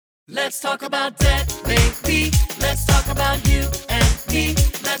Let's talk about debt, baby. Let's talk about you and me.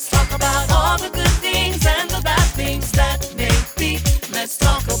 Let's talk about all the good things and the bad things that may be. Let's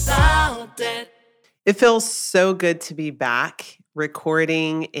talk about debt. It feels so good to be back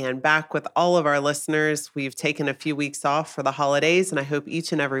recording and back with all of our listeners. We've taken a few weeks off for the holidays, and I hope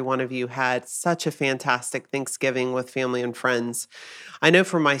each and every one of you had such a fantastic Thanksgiving with family and friends. I know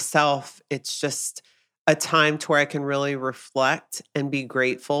for myself, it's just a time to where I can really reflect and be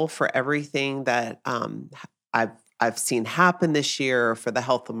grateful for everything that I've seen happen this year, for the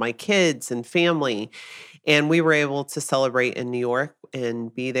health of my kids and family. And we were able to celebrate in New York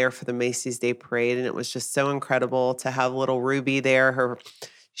and be there for the Macy's Day Parade. And it was just so incredible to have little Ruby there.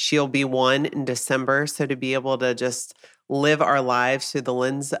 She'll be 1 in December. So to be able to just live our lives through the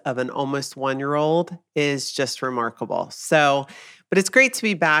lens of an almost 1-year-old is just remarkable. But it's great to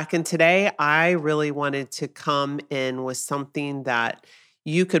be back. And today I really wanted to come in with something that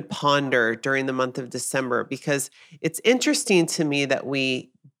you could ponder during the month of December, because it's interesting to me that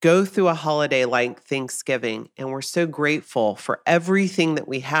we go through a holiday like Thanksgiving and we're so grateful for everything that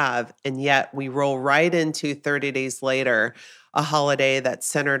we have. And yet we roll right into 30 days later, a holiday that's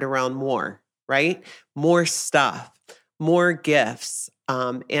centered around more, right? More stuff, more gifts.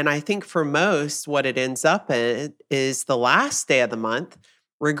 And I think for most, what it ends up in is the last day of the month,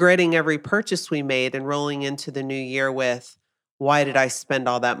 regretting every purchase we made and rolling into the new year with, why did I spend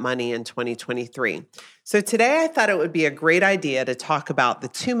all that money in 2023? So today I thought it would be a great idea to talk about the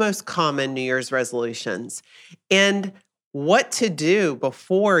 2 most common New Year's resolutions and what to do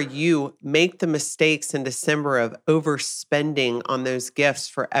before you make the mistakes in December of overspending on those gifts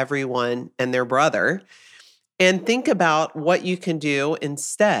for everyone and their brother, and think about what you can do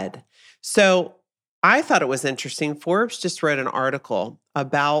instead. So I thought it was interesting. Forbes just wrote an article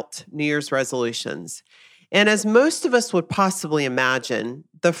about New Year's resolutions. And as most of us would possibly imagine,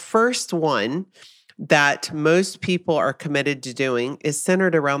 the first one that most people are committed to doing is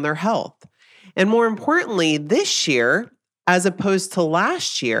centered around their health. And more importantly, this year, as opposed to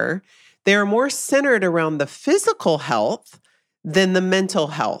last year, they are more centered around the physical health than the mental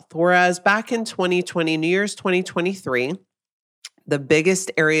health. Whereas back in 2020, New Year's 2023, the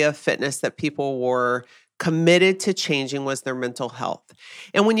biggest area of fitness that people were committed to changing was their mental health.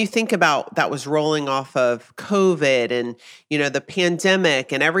 And when you think about that was rolling off of COVID and, the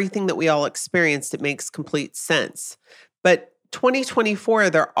pandemic and everything that we all experienced, it makes complete sense. But 2024,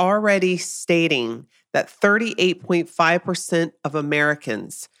 they're already stating that 38.5% of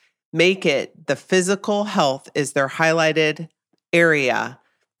Americans make it the physical health is their highlighted area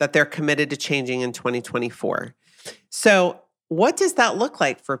that they're committed to changing in 2024. So what does that look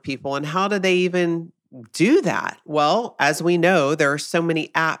like for people, and how do they even do that? Well, as we know, there are so many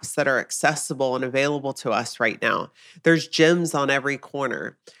apps that are accessible and available to us right now. There's gyms on every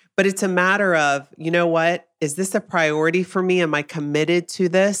corner. But it's a matter of, what? Is this a priority for me? Am I committed to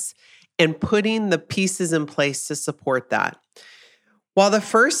this? And putting the pieces in place to support that. While the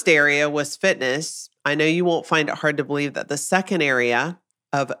first area was fitness, I know you won't find it hard to believe that the second area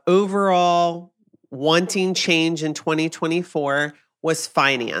of overall wanting change in 2024 was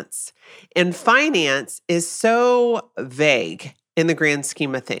finance. And finance is so vague in the grand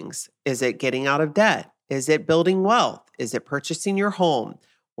scheme of things. Is it getting out of debt? Is it building wealth? Is it purchasing your home?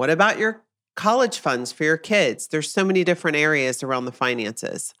 What about your college funds for your kids? There's so many different areas around the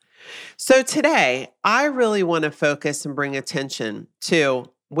finances. So today, I really want to focus and bring attention to,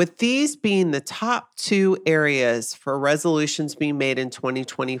 with these being the top 2 areas for resolutions being made in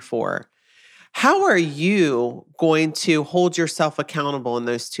 2024, how are you going to hold yourself accountable in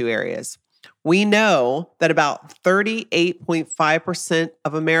those 2 areas? We know that about 38.5%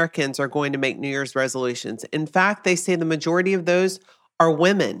 of Americans are going to make New Year's resolutions. In fact, they say the majority of those are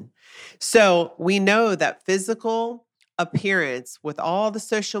women. So we know that physical appearance with all the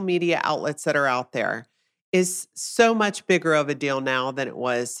social media outlets that are out there is so much bigger of a deal now than it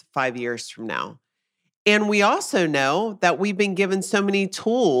was 5 years from now. And we also know that we've been given so many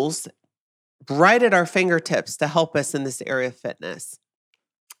tools right at our fingertips to help us in this area of fitness.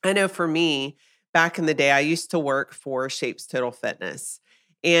 I know for me, back in the day, I used to work for Shapes Total Fitness.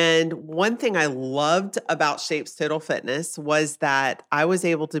 And one thing I loved about Shapes Total Fitness was that I was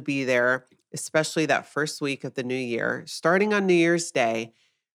able to be there, especially that first week of the new year, starting on New Year's Day.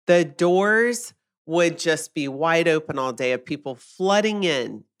 The doors would just be wide open all day of people flooding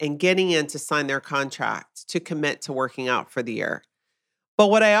in and getting in to sign their contract to commit to working out for the year. But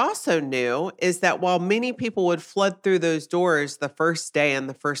what I also knew is that while many people would flood through those doors the first day and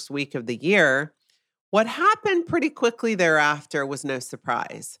the first week of the year, what happened pretty quickly thereafter was no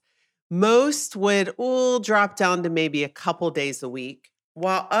surprise. Most would drop down to maybe a couple days a week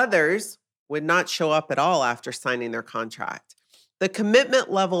while others would not show up at all after signing their contract. The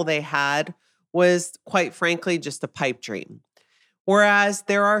commitment level they had was, quite frankly, just a pipe dream. Whereas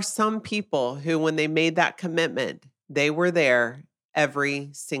there are some people who, when they made that commitment, they were there every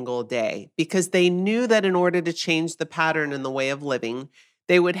single day because they knew that in order to change the pattern in the way of living,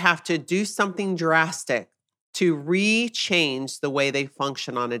 they would have to do something drastic to re-change the way they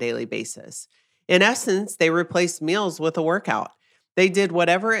function on a daily basis. In essence, they replaced meals with a workout. They did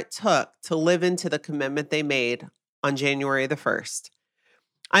whatever it took to live into the commitment they made on January the 1st.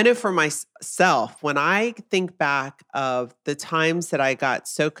 I know for myself, when I think back of the times that I got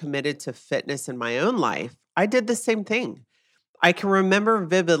so committed to fitness in my own life, I did the same thing. I can remember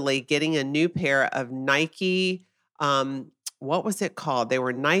vividly getting a new pair of Nike, what was it called? They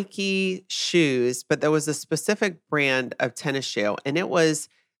were Nike shoes, but there was a specific brand of tennis shoe, and it was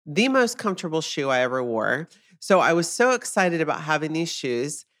the most comfortable shoe I ever wore. So I was so excited about having these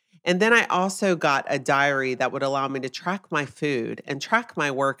shoes. And then I also got a diary that would allow me to track my food and track my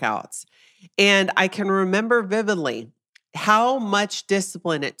workouts. And I can remember vividly how much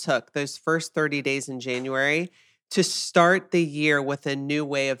discipline it took those first 30 days in January to start the year with a new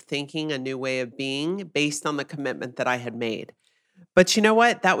way of thinking, a new way of being based on the commitment that I had made. But you know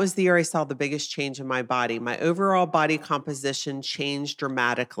what? That was the year I saw the biggest change in my body. My overall body composition changed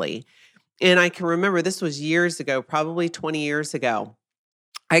dramatically. And I can remember this was years ago, probably 20 years ago.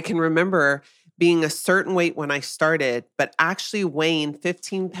 I can remember being a certain weight when I started, but actually weighing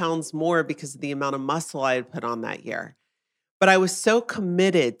 15 pounds more because of the amount of muscle I had put on that year. But I was so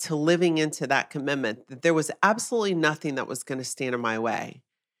committed to living into that commitment that there was absolutely nothing that was going to stand in my way.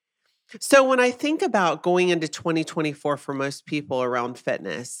 So when I think about going into 2024 for most people around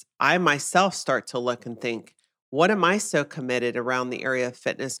fitness, I myself start to look and think, what am I so committed around the area of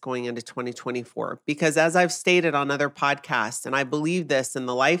fitness going into 2024? Because as I've stated on other podcasts, and I believe this in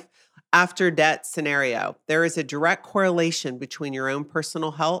the life after debt scenario, there is a direct correlation between your own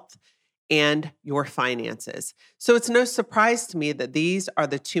personal health and your finances. So it's no surprise to me that these are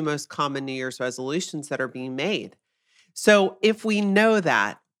the two most common New Year's resolutions that are being made. So if we know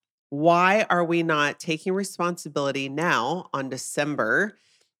that, why are we not taking responsibility now on December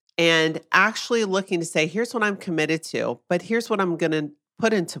and actually looking to say, here's what I'm committed to, but here's what I'm going to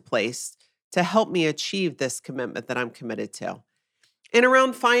put into place to help me achieve this commitment that I'm committed to? And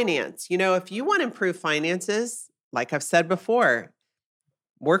around finance, if you want to improve finances, like I've said before,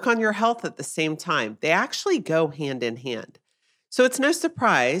 work on your health at the same time. They actually go hand in hand. So it's no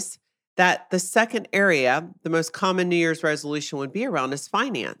surprise that the second area, the most common New Year's resolution would be around is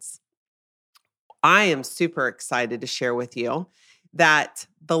finance. I am super excited to share with you that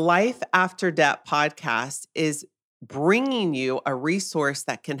the Life After Debt podcast is bringing you a resource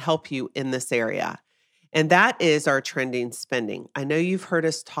that can help you in this area. And that is our trending spending. I know you've heard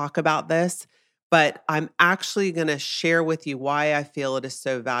us talk about this, but I'm actually going to share with you why I feel it is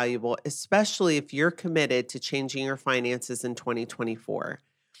so valuable, especially if you're committed to changing your finances in 2024.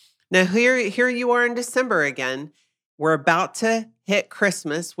 Now, here you are in December again. We're about to hit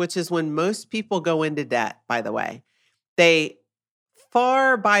Christmas, which is when most people go into debt, by the way. They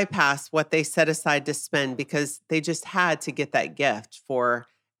far bypass what they set aside to spend because they just had to get that gift for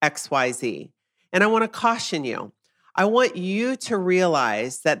XYZ. And I want to caution you. I want you to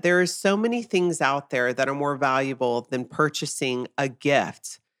realize that there are so many things out there that are more valuable than purchasing a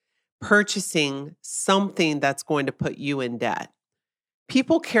gift, purchasing something that's going to put you in debt.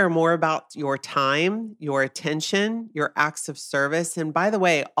 People care more about your time, your attention, your acts of service. And by the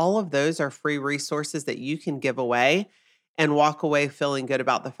way, all of those are free resources that you can give away and walk away feeling good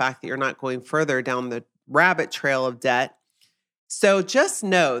about the fact that you're not going further down the rabbit trail of debt. So just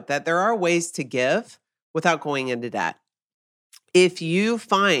know that there are ways to give without going into debt. If you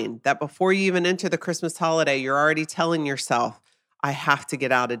find that before you even enter the Christmas holiday, you're already telling yourself, I have to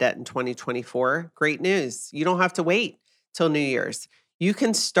get out of debt in 2024, great news. You don't have to wait till New Year's. You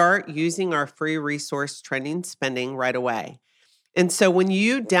can start using our free resource Trending Spending right away. And so when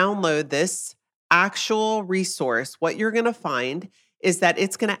you download this actual resource, what you're going to find is that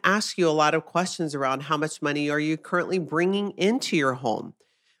it's going to ask you a lot of questions around how much money are you currently bringing into your home.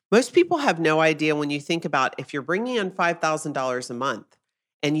 Most people have no idea when you think about if you're bringing in $5,000 a month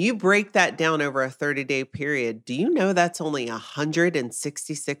and you break that down over a 30-day period, do you know that's only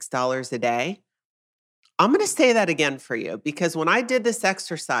 $166 a day? I'm going to say that again for you because when I did this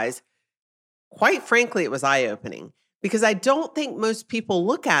exercise, quite frankly, it was eye-opening because I don't think most people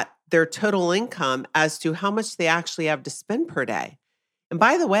look at their total income as to how much they actually have to spend per day. And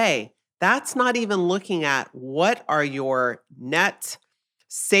by the way, that's not even looking at what are your net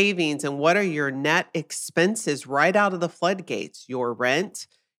savings and what are your net expenses right out of the floodgates, your rent,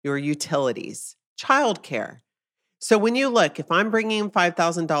 your utilities, childcare. So when you look, if I'm bringing in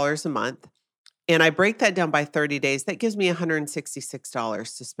 $5,000 a month and I break that down by 30 days, that gives me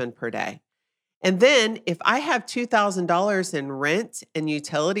 $166 to spend per day. And then if I have $2,000 in rent and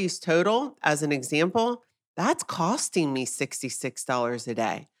utilities total, as an example, that's costing me $66 a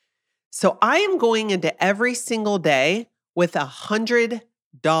day. So I am going into every single day with $100,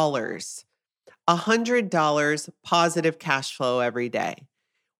 $100 positive cash flow every day.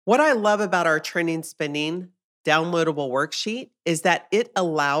 What I love about our trending spending downloadable worksheet is that it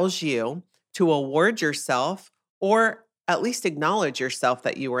allows you to award yourself or at least acknowledge yourself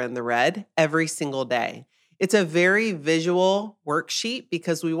that you were in the red every single day. It's a very visual worksheet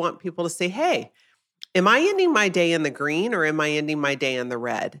because we want people to say, hey, am I ending my day in the green or am I ending my day in the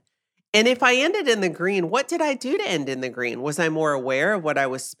red? And if I ended in the green, what did I do to end in the green? Was I more aware of what I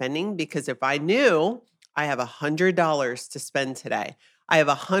was spending? Because if I knew I have $100 to spend today, I have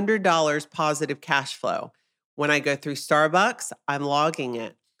 $100 positive cash flow. When I go through Starbucks, I'm logging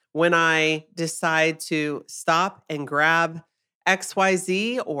it. When I decide to stop and grab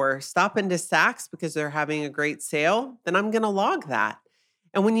XYZ or stop into Saks because they're having a great sale, then I'm going to log that.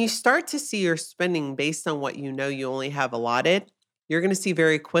 And when you start to see your spending based on what you know you only have allotted, you're going to see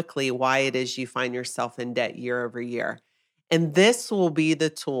very quickly why it is you find yourself in debt year over year. And this will be the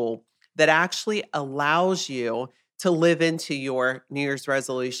tool that actually allows you to live into your New Year's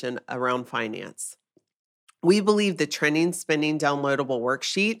resolution around finance. We believe the Trending Spending downloadable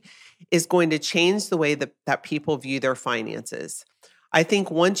worksheet is going to change the way that people view their finances. I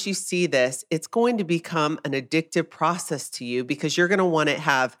think once you see this, it's going to become an addictive process to you because you're going to want to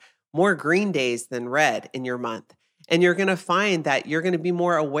have more green days than red in your month. And you're going to find that you're going to be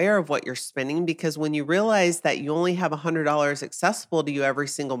more aware of what you're spending because when you realize that you only have $100 accessible to you every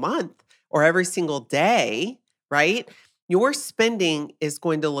single month or every single day, right? Your spending is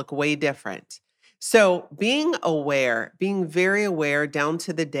going to look way different. So being aware, being very aware down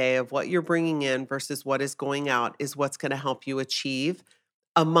to the day of what you're bringing in versus what is going out is what's going to help you achieve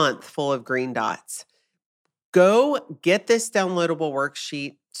a month full of green dots. Go get this downloadable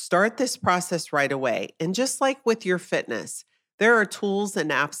worksheet, start this process right away. And just like with your fitness, there are tools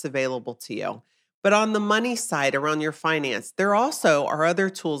and apps available to you. But on the money side around your finance, there also are other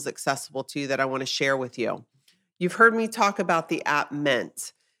tools accessible to you that I want to share with you. You've heard me talk about the app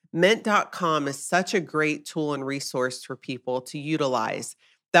Mint. Mint.com is such a great tool and resource for people to utilize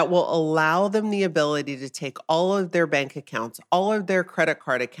that will allow them the ability to take all of their bank accounts, all of their credit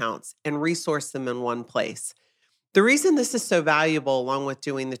card accounts, and resource them in one place. The reason this is so valuable, along with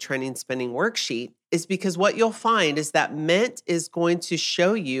doing the Trending Spending worksheet, is because what you'll find is that Mint is going to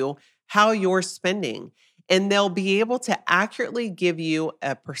show you how you're spending, and they'll be able to accurately give you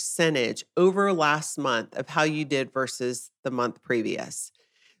a percentage over last month of how you did versus the month previous.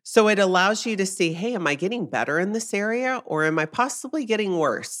 So it allows you to see, hey, am I getting better in this area or am I possibly getting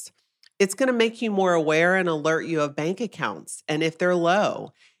worse? It's going to make you more aware and alert you of bank accounts. And if they're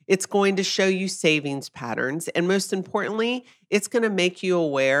low, it's going to show you savings patterns. And most importantly, it's going to make you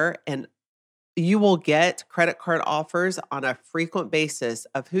aware and you will get credit card offers on a frequent basis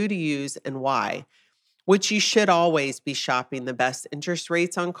of who to use and why, which you should always be shopping the best interest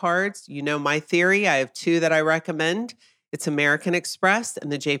rates on cards. You know my theory. I have two that I recommend. It's American Express and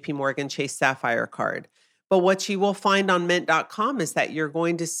the JP Morgan Chase Sapphire card. But what you will find on Mint.com is that you're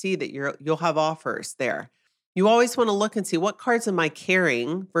going to see that you'll have offers there. You always want to look and see what cards am I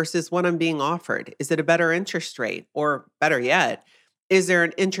carrying versus what I'm being offered. Is it a better interest rate? Or better yet, is there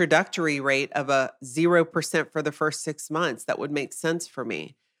an introductory rate of a 0% for the first 6 months that would make sense for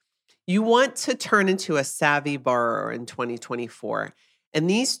me? You want to turn into a savvy borrower in 2024. And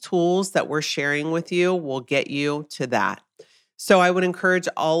these tools that we're sharing with you will get you to that. So I would encourage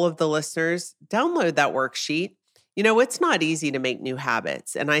all of the listeners, download that worksheet. You know, it's not easy to make new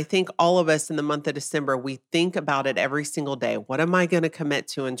habits. And I think all of us in the month of December, we think about it every single day. What am I going to commit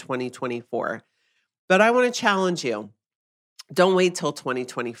to in 2024? But I want to challenge you. Don't wait till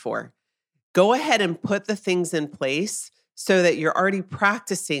 2024. Go ahead and put the things in place so that you're already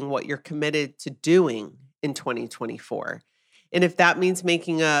practicing what you're committed to doing in 2024. And if that means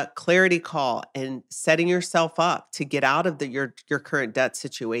making a clarity call and setting yourself up to get out of your current debt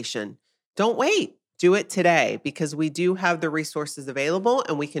situation, don't wait. Do it today because we do have the resources available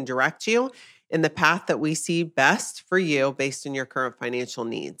and we can direct you in the path that we see best for you based on your current financial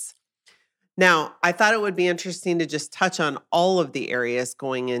needs. Now, I thought it would be interesting to just touch on all of the areas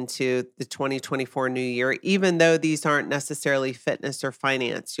going into the 2024 new year, even though these aren't necessarily fitness or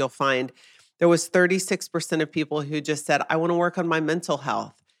finance. You'll find There was 36% of people who just said, I want to work on my mental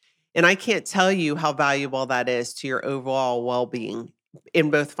health. And I can't tell you how valuable that is to your overall well-being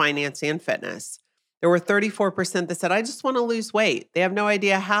in both finance and fitness. There were 34% that said, I just want to lose weight. They have no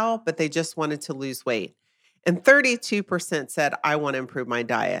idea how, but they just wanted to lose weight. And 32% said, I want to improve my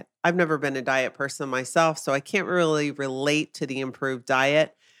diet. I've never been a diet person myself, so I can't really relate to the improved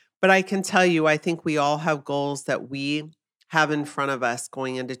diet. But I can tell you, I think we all have goals that we have in front of us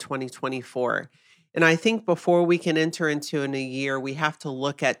going into 2024. And I think before we can enter into a new year, we have to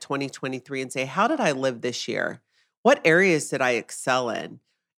look at 2023 and say, how did I live this year? What areas did I excel in?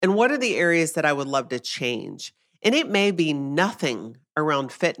 And what are the areas that I would love to change? And it may be nothing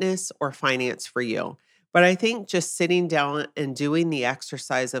around fitness or finance for you, but I think just sitting down and doing the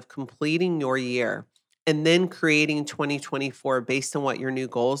exercise of completing your year and then creating 2024 based on what your new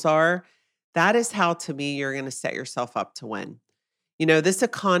goals are, that is how, to me, you're going to set yourself up to win. You know, this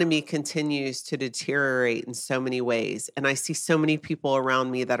economy continues to deteriorate in so many ways, and I see so many people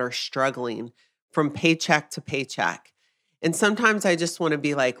around me that are struggling from paycheck to paycheck. And sometimes I just want to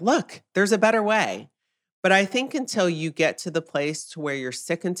be like, look, there's a better way. But I think until you get to the place to where you're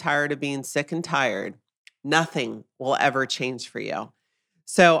sick and tired of being sick and tired, nothing will ever change for you.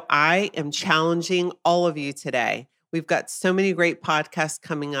 So I am challenging all of you today. We've got so many great podcasts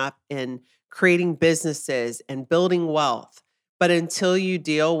coming up in creating businesses and building wealth. But until you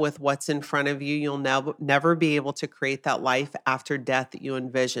deal with what's in front of you, you'll never be able to create that life after death that you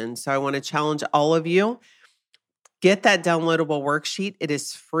envision. So I want to challenge all of you. Get that downloadable worksheet. It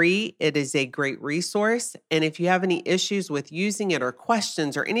is free. It is a great resource. And if you have any issues with using it or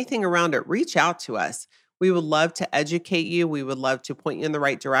questions or anything around it, reach out to us. We would love to educate you. We would love to point you in the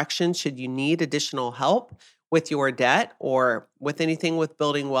right direction should you need additional help with your debt or with anything with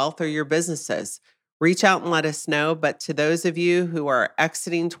building wealth or your businesses. Reach out and let us know. But to those of you who are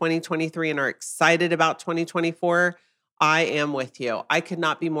exiting 2023 and are excited about 2024, I am with you. I could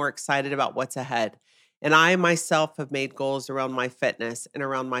not be more excited about what's ahead. And I myself have made goals around my fitness and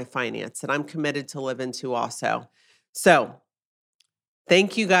around my finance, and I'm committed to live into also. So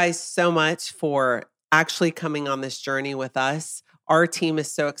thank you guys so much for actually coming on this journey with us. Our team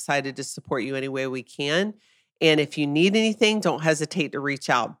is so excited to support you any way we can. And if you need anything, don't hesitate to reach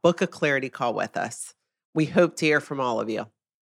out. Book a clarity call with us. We hope to hear from all of you.